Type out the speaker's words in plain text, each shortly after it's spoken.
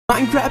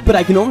Minecraft, but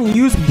I can only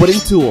use wooden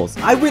tools.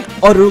 I went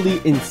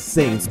utterly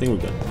insane. I think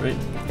we're good, right?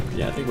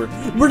 Yeah, I think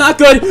we're not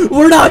good.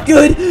 We're not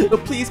good.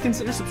 But please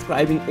consider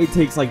subscribing. It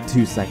takes like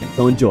 2 seconds.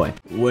 So enjoy.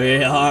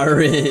 We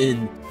are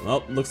in.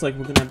 Well, looks like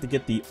we're gonna have to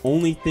get the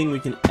only thing we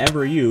can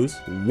ever use: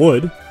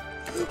 wood.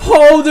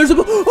 Oh, there's a.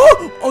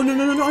 Oh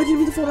no! I didn't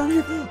mean to fall down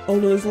here. Oh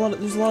no, there's a lot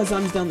of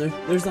zombies down there.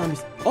 There's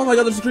zombies. Oh my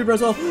god, there's a creeper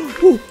as well.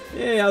 Whew.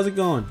 Hey, how's it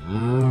going?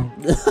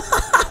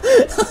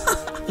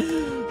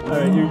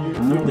 Alright,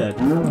 you're dead.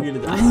 You're gonna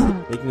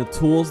die. Making the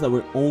tools that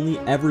we're only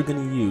ever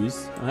gonna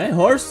use. Oh, hey,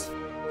 horse!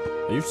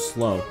 Oh, you're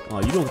slow.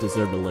 Oh, you don't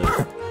deserve to live.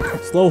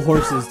 Slow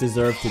horses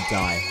deserve to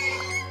die.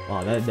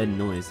 Wow, that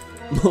noise.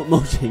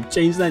 Motion,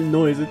 change that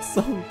noise. It's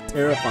so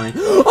terrifying.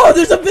 Oh,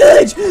 there's a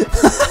village!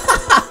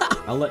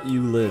 I'll let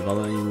you live. I'll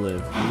let you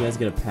live. You guys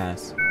get a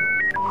pass.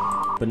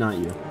 But not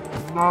you.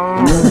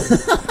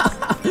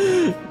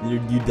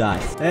 You die.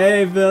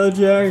 Hey,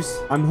 villagers.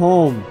 I'm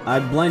home. I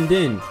blend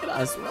in. Look at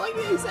us. We're like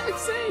the exact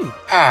same.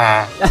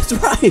 That's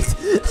right.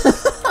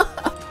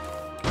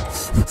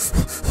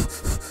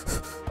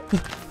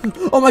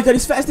 Oh my god,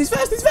 he's fast. He's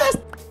fast. He's fast.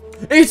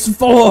 It's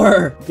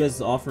 4. You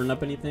guys offering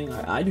up anything?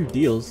 I do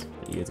deals.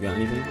 You guys got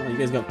anything? Oh, you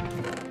guys got...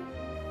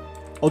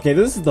 Okay,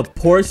 this is the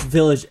poorest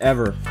village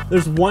ever.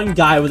 There's one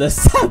guy with a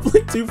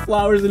sapling, 2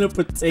 flowers, and a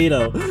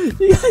potato.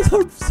 You guys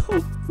are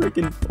so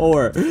freaking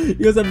poor. You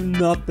guys have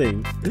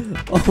nothing.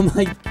 Oh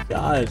my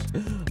gosh.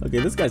 Okay,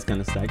 this guy's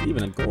kind of stacked.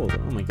 Even a gold.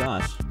 Oh my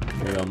gosh.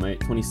 Here you go, mate.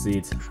 20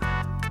 seeds.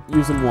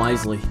 Use them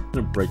wisely. I'm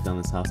gonna break down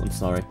this house. I'm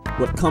sorry.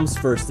 What comes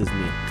first is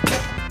me.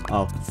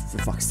 Oh, for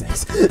fuck's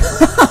sakes.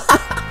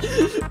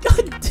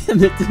 God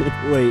damn it.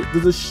 Wait,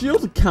 does a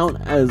shield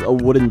count as a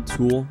wooden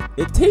tool?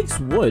 It takes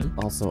wood.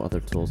 Also, other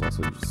tools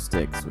also use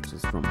sticks, which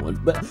is from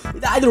wood. But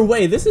either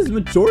way, this is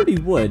majority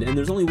wood, and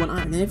there's only 1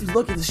 iron. And if you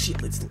look at the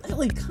shield, it's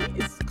literally kind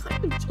of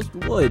just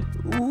wood.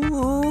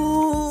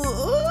 Ooh.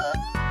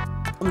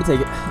 I'm gonna take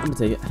it. I'm gonna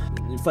take it.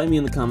 Fight me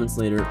in the comments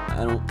later.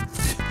 I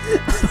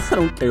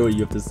don't care what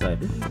you have to say.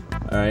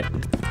 All right.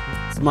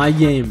 It's my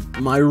game,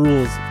 my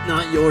rules,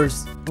 not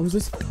yours. Oh, is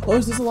this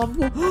a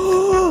lava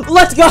pool?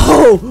 Let's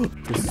go!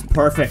 This is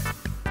perfect.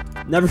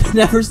 Never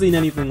seen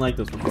anything like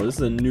this before. This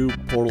is a new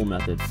portal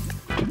method.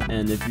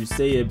 And if you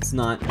say it's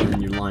not,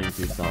 then you're lying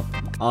to yourself.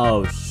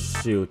 Oh,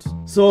 shoot.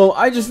 So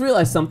I just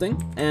realized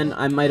something, and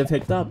I might have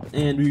picked up,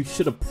 and we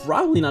should have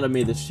probably not have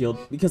made this shield,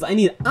 because I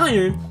need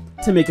iron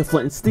to make a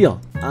flint and steel.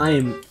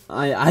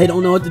 I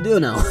don't know what to do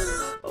now.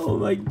 Oh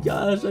my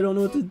gosh, I don't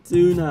know what to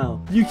do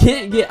now. You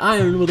can't get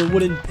iron with a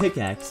wooden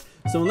pickaxe.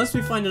 So unless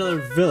we find another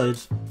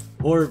village,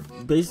 or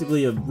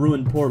basically a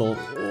ruined portal,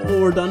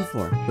 we're done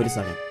for. Wait a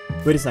second.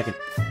 Wait a second.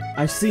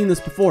 I've seen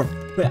this before.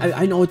 Wait,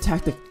 I know a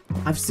tactic.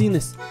 I've seen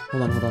this.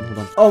 Hold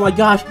on. Oh my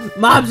gosh,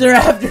 mobs are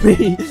after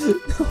me.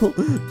 No,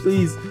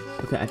 please.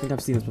 Okay, I think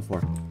I've seen this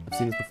before.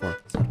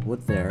 Put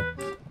wood there.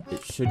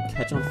 It should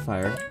catch on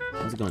fire.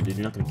 How's it going, dude?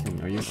 You're not gonna kill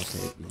me, are you?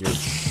 Okay, you're...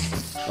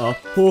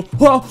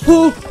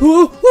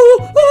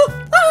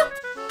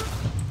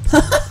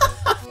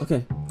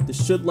 Okay,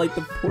 this should light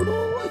the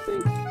portal, I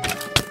think.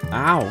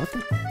 Ow, what the...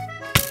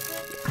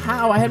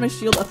 How? I had my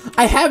shield up.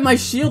 I have my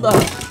shield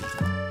up!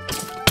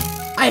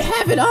 I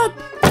have it up!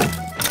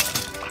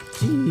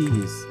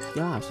 Jeez.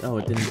 Gosh. Oh,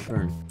 it didn't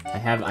burn. I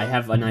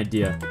have an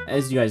idea.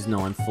 As you guys know,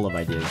 I'm full of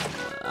ideas.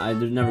 I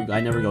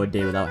never go a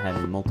day without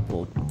having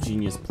multiple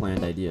genius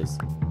planned ideas.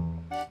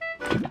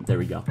 There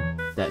we go.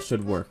 That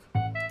should work.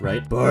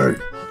 Right?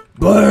 Burn!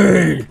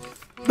 Burn!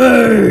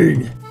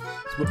 Burn!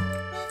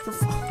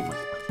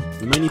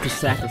 We might need to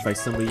sacrifice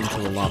somebody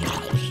into the lava.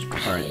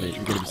 Alright, mate,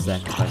 you're gonna be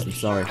sacrificed. I'm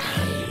sorry.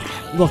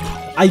 Look,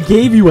 I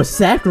gave you a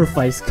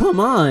sacrifice. Come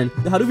on.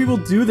 How do people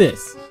do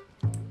this?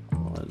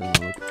 Oh, I don't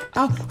know.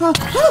 Ow!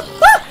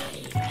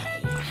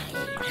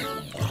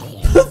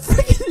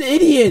 Freaking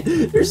idiot!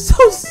 You're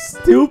so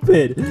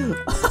stupid.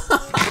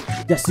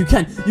 Yes, you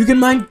can. You can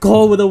mine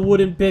coal with a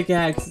wooden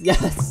pickaxe.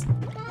 Yes.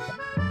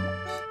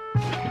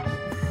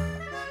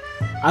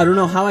 I don't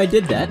know how I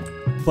did that,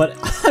 but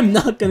I'm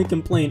not gonna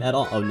complain at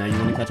all. Oh, now you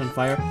want to catch on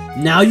fire?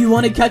 Now you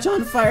want to catch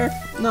on fire?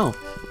 No,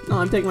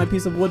 I'm taking my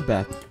piece of wood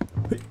back.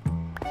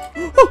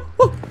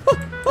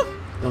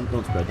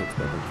 Don't spread.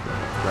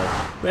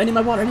 Wait, I need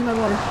my water.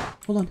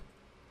 Hold on.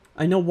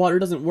 I know water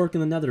doesn't work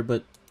in the nether,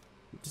 but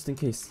just in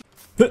case.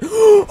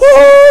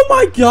 Oh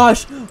my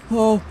gosh!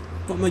 Oh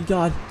my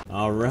god.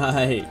 All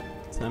right,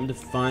 time to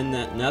find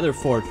that nether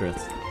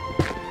fortress.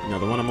 You know,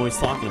 the one I'm always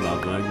talking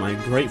about, my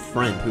great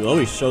friend who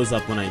always shows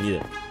up when I need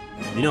it.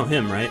 You know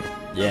him, right?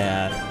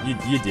 Yeah,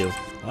 you do.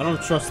 I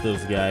don't trust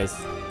those guys.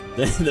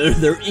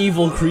 They're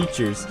evil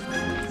creatures.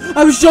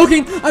 I was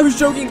joking!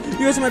 You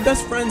guys are my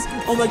best friends.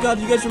 Oh my god,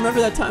 you guys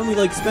remember that time we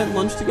like spent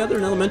lunch together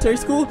in elementary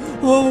school?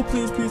 Oh,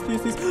 please.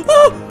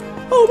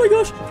 Oh my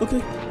gosh.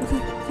 Okay.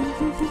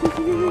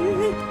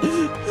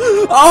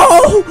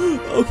 Oh!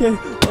 Okay.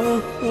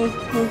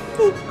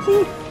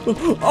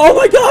 Oh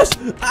my gosh!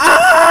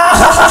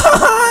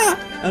 Ah!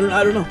 I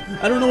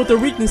don't know what their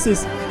weakness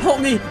is. Help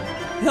me!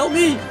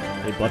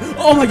 Hey, bud.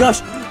 Oh my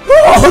gosh!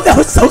 Oh, that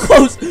was so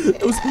close!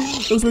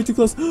 That was way too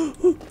close.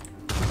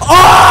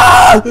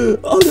 Ah!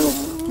 Oh no!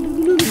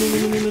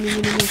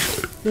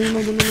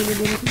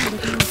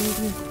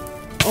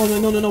 Oh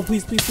no!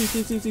 Please!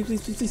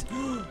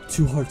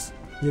 2 hearts.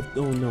 You have,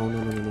 oh no!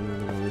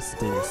 This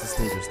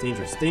is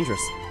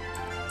dangerous.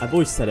 I've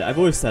always said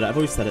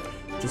it.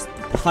 Just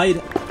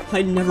hide.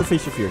 Never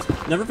face your fears.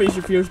 Never face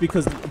your fears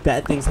because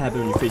bad things happen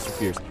when you face your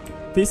fears.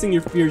 Facing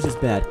your fears is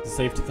bad. It's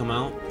safe to come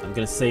out? I'm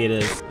gonna say it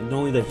is. And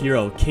only the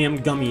hero, Cam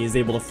Gummy, is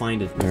able to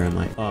find it. Where am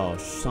I? Oh,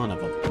 son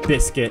of a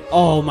biscuit.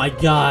 Oh my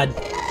god.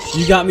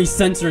 You got me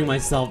censoring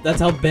myself. That's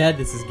how bad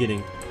this is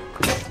getting.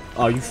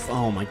 Oh, you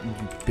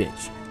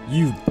bitch.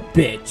 You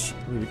bitch.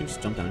 Ooh, we can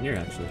just jump down here,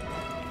 actually.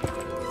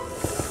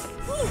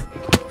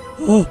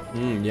 Oh,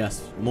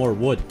 yes. More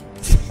wood.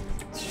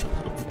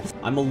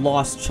 I'm a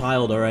lost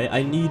child, alright?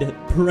 I need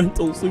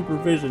parental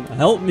supervision.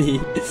 Help me.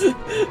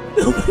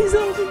 Nobody's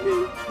helping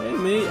me. Hey,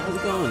 mate. How's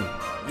it going?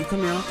 You come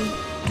here often?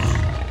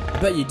 I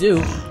bet you do.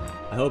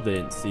 I hope they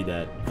didn't see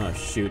that. Oh,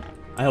 shoot.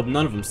 I hope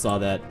none of them saw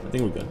that. I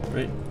think we're good,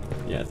 right?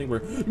 Yeah, I think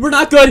we're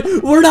not good!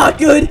 We're not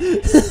good!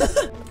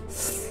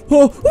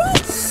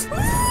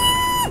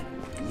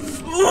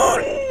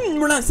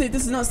 We're not safe.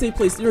 This is not a safe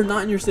place. You're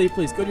not in your safe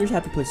place. Go to your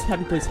happy place.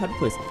 Happy place.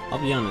 I'll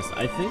be honest.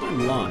 I think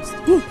I'm lost.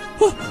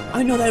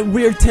 I know that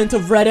weird tint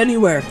of red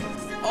anywhere.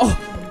 Oh,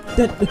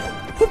 that.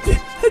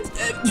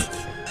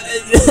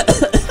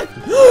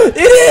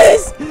 It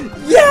is!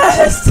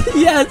 Yes!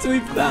 Yes, we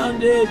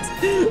found it!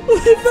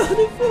 We found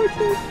a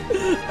fortress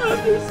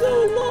after so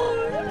long!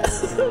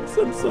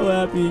 I'm so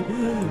happy.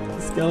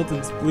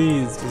 Skeletons,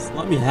 please, just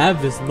let me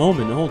have this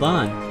moment. Hold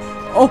on.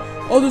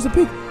 Oh, there's a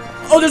pig!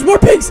 Oh, there's more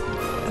pigs!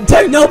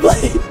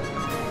 Technoblade!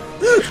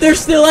 They're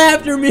still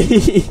after me!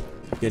 You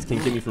guys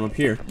can't get me from up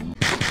here.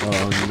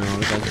 Oh no,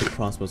 the guys with the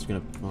crossbows are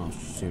gonna. Oh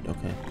shoot,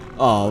 okay.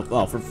 Oh,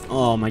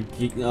 my.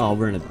 Oh,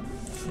 we're in a.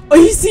 Oh,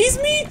 he sees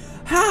me?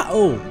 How?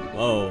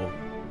 Oh,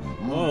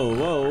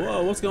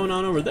 whoa, what's going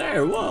on over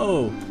there?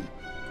 Whoa.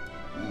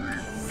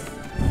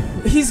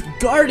 He's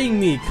guarding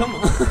me. Come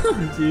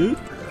on, dude.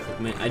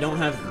 Man, I don't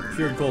have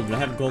pure gold, but I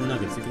have gold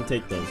nuggets. You can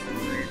take those.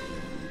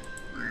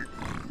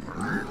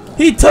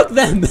 He took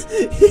them.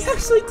 He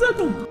actually took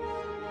them.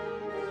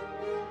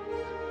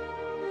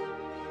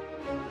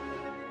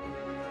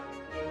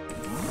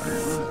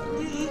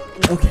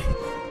 Okay,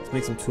 let's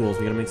make some tools.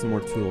 We gotta make some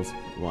more tools.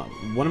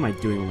 What am I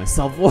doing with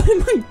myself? What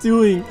am I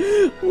doing?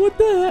 What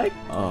the heck?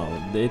 Oh,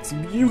 it's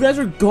you guys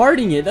are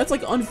guarding it. That's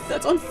like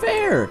that's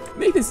unfair.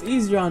 Make this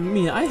easier on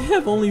me. I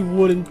have only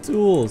wooden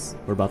tools.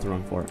 We're about to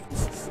run for it.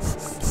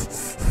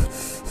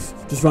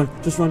 Just run.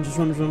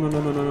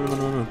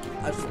 No.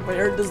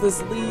 Where does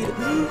this lead?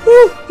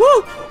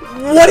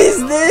 What is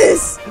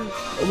this?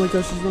 Oh my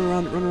gosh, just run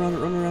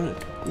around it.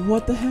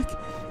 What the heck?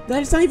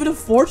 That's not even a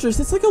fortress.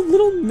 It's like a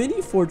little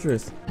mini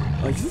fortress.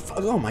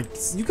 Oh my,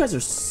 you guys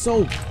are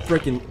so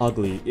freaking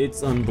ugly.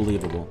 It's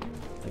unbelievable.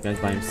 That guy's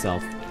by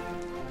himself.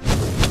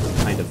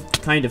 Kind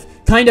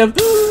of.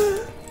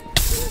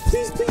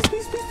 Please.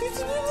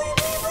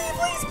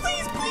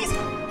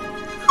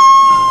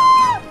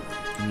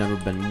 I've never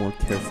been more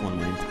careful in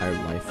my entire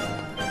life.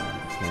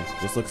 Okay,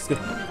 this looks good.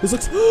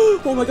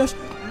 Oh my gosh.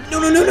 No.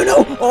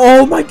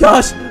 Oh my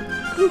gosh.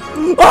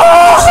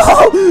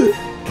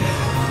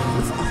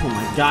 Oh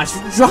my gosh,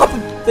 drop a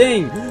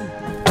thing!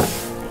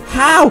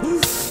 How?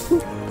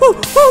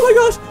 Oh my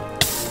gosh!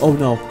 Oh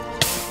no.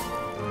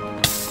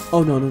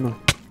 Oh no.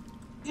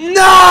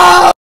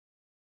 No!